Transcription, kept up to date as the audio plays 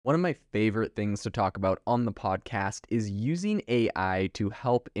One of my favorite things to talk about on the podcast is using AI to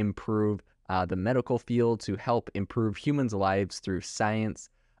help improve the medical field, to help improve humans' lives through science.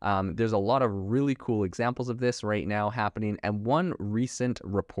 There's a lot of really cool examples of this right now happening. And one recent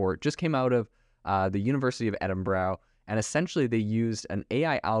report just came out of the University of Edinburgh. And essentially, they used an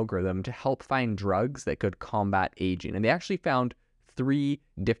AI algorithm to help find drugs that could combat aging. And they actually found three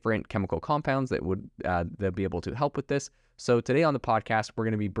different chemical compounds that would they'll be able to help with this. So today on the podcast, we're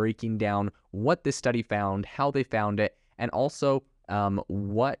going to be breaking down what this study found, how they found it, and also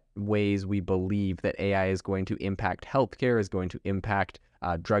what ways we believe that AI is going to impact healthcare, is going to impact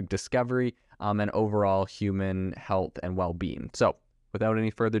drug discovery, and overall human health and well-being. So without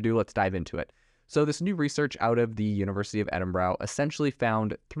any further ado, let's dive into it. So this new research out of the University of Edinburgh essentially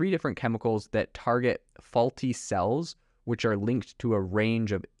found three different chemicals that target faulty cells, which are linked to a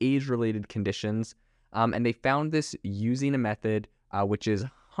range of age-related conditions. And they found this using a method which is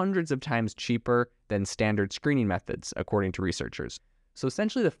hundreds of times cheaper than standard screening methods, according to researchers. So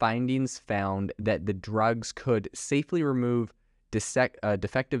essentially, the findings found that the drugs could safely remove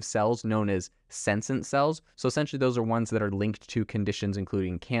defective cells known as senescent cells. So essentially, those are ones that are linked to conditions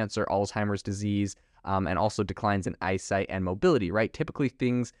including cancer, Alzheimer's disease, and also declines in eyesight and mobility, right? Typically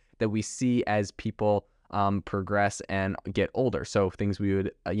things that we see as people progress and get older. So things we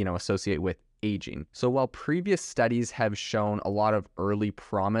would, associate with aging. So while previous studies have shown a lot of early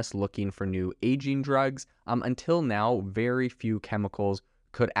promise looking for new aging drugs, until now, very few chemicals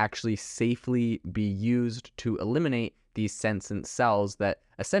could actually safely be used to eliminate these senescent cells that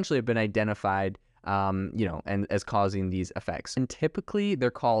essentially have been identified, and as causing these effects. And typically,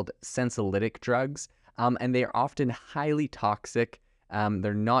 they're called sensolytic drugs, and they are often highly toxic.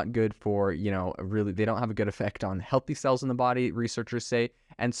 They're not good for, they don't have a good effect on healthy cells in the body, researchers say.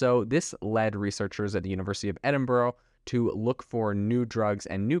 And so this led researchers at the University of Edinburgh to look for new drugs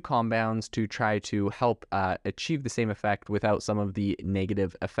and new compounds to try to help achieve the same effect without some of the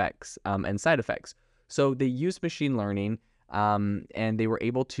negative effects and side effects. So they used machine learning, and they were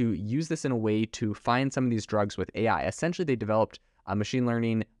able to use this in a way to find some of these drugs with AI. Essentially, they developed a machine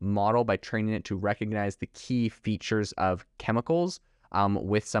learning model by training it to recognize the key features of chemicals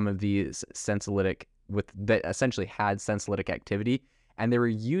with some of these that essentially had sensolytic activity. And they were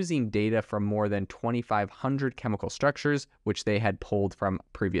using data from more than 2,500 chemical structures, which they had pulled from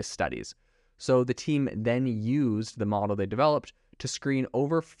previous studies. So the team then used the model they developed to screen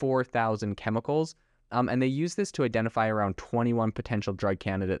over 4,000 chemicals, and they used this to identify around 21 potential drug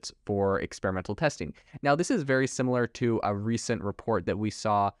candidates for experimental testing. Now, this is very similar to a recent report that we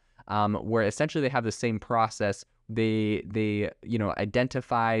saw where essentially they have the same process. They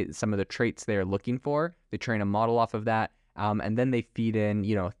identify some of the traits they're looking for. They train a model off of that, and then they feed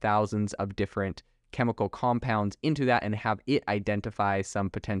in, thousands of different chemical compounds into that and have it identify some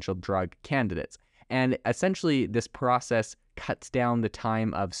potential drug candidates. And essentially, this process cuts down the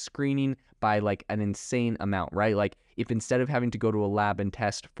time of screening by like an insane amount, right? Like if instead of having to go to a lab and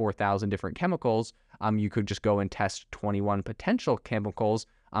test 4,000 different chemicals, you could just go and test 21 potential chemicals.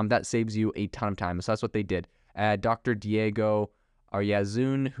 That saves you a ton of time. So that's what they did. Dr. Diego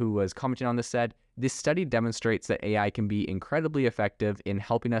Aryazun, who was commenting on this, said, "This study demonstrates that AI can be incredibly effective in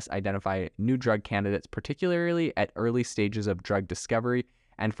helping us identify new drug candidates, particularly at early stages of drug discovery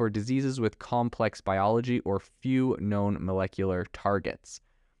and for diseases with complex biology or few known molecular targets."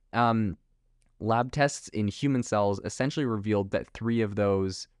 Lab tests in human cells essentially revealed that three of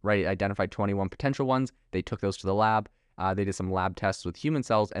those, right, identified 21 potential ones. They took those to the lab. They did some lab tests with human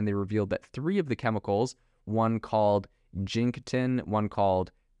cells, and they revealed that three of the chemicals, one called ginketin, one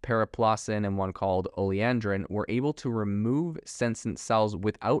called paraplocin, and one called oleandrin, were able to remove senescent cells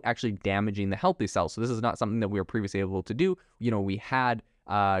without actually damaging the healthy cells. So this is not something that we were previously able to do. We had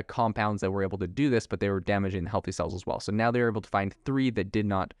compounds that were able to do this, but they were damaging the healthy cells as well. So now they were able to find three that did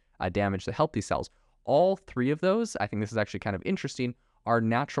not damage the healthy cells. All three of those, I think this is actually kind of interesting, are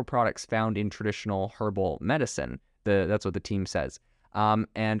natural products found in traditional herbal medicine. That's what the team says.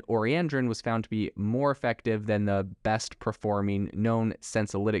 And oleandrin was found to be more effective than the best performing known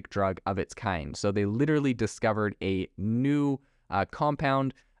sensolytic drug of its kind. So they literally discovered a new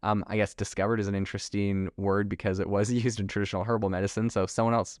compound. I guess discovered is an interesting word because it was used in traditional herbal medicine. So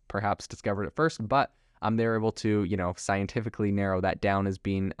someone else perhaps discovered it first, but they were able to, scientifically narrow that down as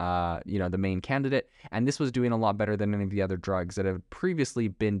being, the main candidate. And this was doing a lot better than any of the other drugs that have previously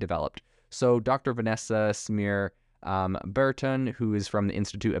been developed. So Dr. Vanessa Smear Burton, who is from the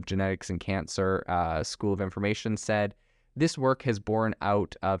Institute of Genetics and Cancer School of Information, said, this work was born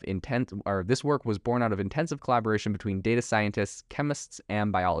out of intensive collaboration between data scientists, chemists,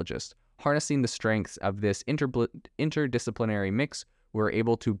 and biologists. Harnessing the strengths of this interdisciplinary mix, we're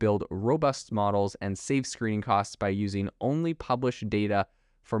able to build robust models and save screening costs by using only published data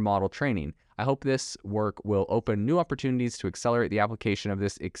for model training. I hope this work will open new opportunities to accelerate the application of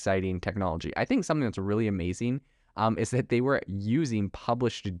this exciting technology. I think something that's really amazing is that they were using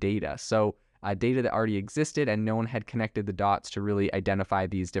published data. So data that already existed, and no one had connected the dots to really identify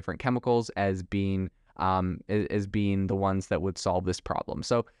these different chemicals as being the ones that would solve this problem.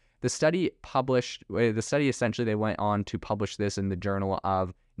 So the study essentially, they went on to publish this in the Journal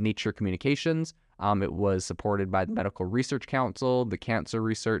of Nature Communications. It was supported by the Medical Research Council, the Cancer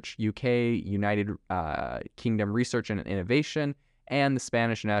Research UK, United Kingdom Research and Innovation, and the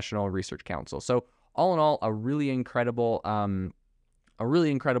Spanish National Research Council. So all in all, a really incredible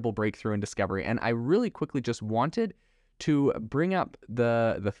breakthrough and discovery. And I really quickly just wanted to bring up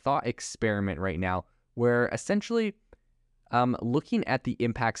the thought experiment right now, where essentially looking at the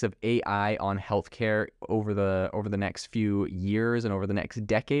impacts of AI on healthcare over the next few years and over the next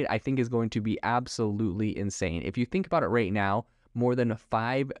decade, I think is going to be absolutely insane. If you think about it right now, more than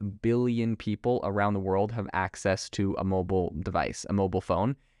 5 billion people around the world have access to a mobile device, a mobile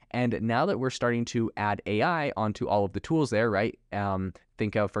phone. And now that we're starting to add AI onto all of the tools there, right?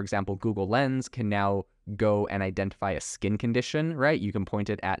 Think of, for example, Google Lens can now go and identify a skin condition, right? You can point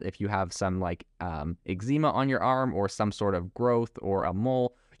it at if you have some like eczema on your arm or some sort of growth or a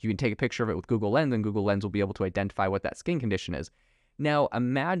mole. You can take a picture of it with Google Lens, and Google Lens will be able to identify what that skin condition is. Now,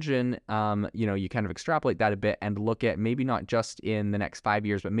 imagine, you kind of extrapolate that a bit and look at maybe not just in the next 5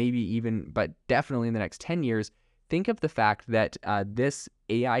 years, but definitely in the next 10 years. Think of the fact that this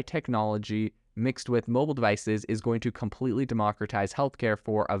AI technology mixed with mobile devices is going to completely democratize healthcare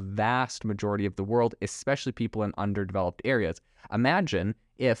for a vast majority of the world, especially people in underdeveloped areas. Imagine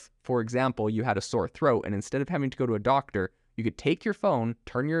if, for example, you had a sore throat, and instead of having to go to a doctor, you could take your phone,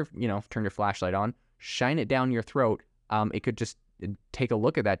 turn your flashlight on, shine it down your throat. It could just take a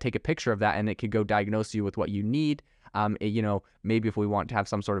look at that, take a picture of that, and it could go diagnose you with what you need. Maybe if we want to have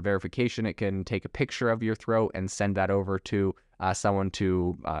some sort of verification, it can take a picture of your throat and send that over to someone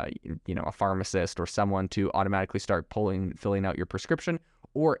to, a pharmacist or someone to automatically start filling out your prescription,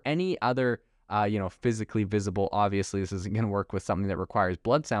 or any other, physically visible. Obviously, this isn't going to work with something that requires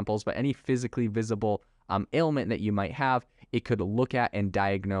blood samples, but any physically visible ailment that you might have, it could look at and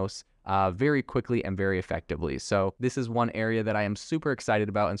diagnose very quickly and very effectively. So this is one area that I am super excited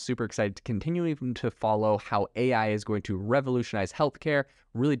about, and super excited to continue to follow how AI is going to revolutionize healthcare,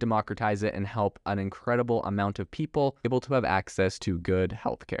 really democratize it, and help an incredible amount of people able to have access to good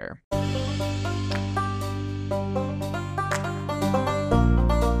healthcare.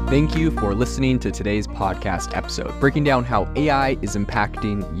 Thank you for listening to today's podcast episode, breaking down how AI is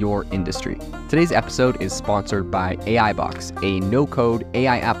impacting your industry. Today's episode is sponsored by AIbox, a no-code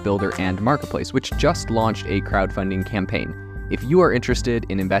AI app builder and marketplace, which just launched a crowdfunding campaign. If you are interested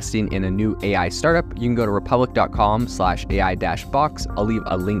in investing in a new AI startup, you can go to republic.com/AI-box. I'll leave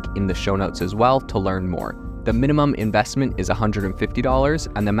a link in the show notes as well to learn more. The minimum investment is $150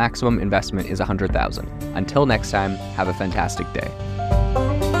 and the maximum investment is $100,000. Until next time, have a fantastic day.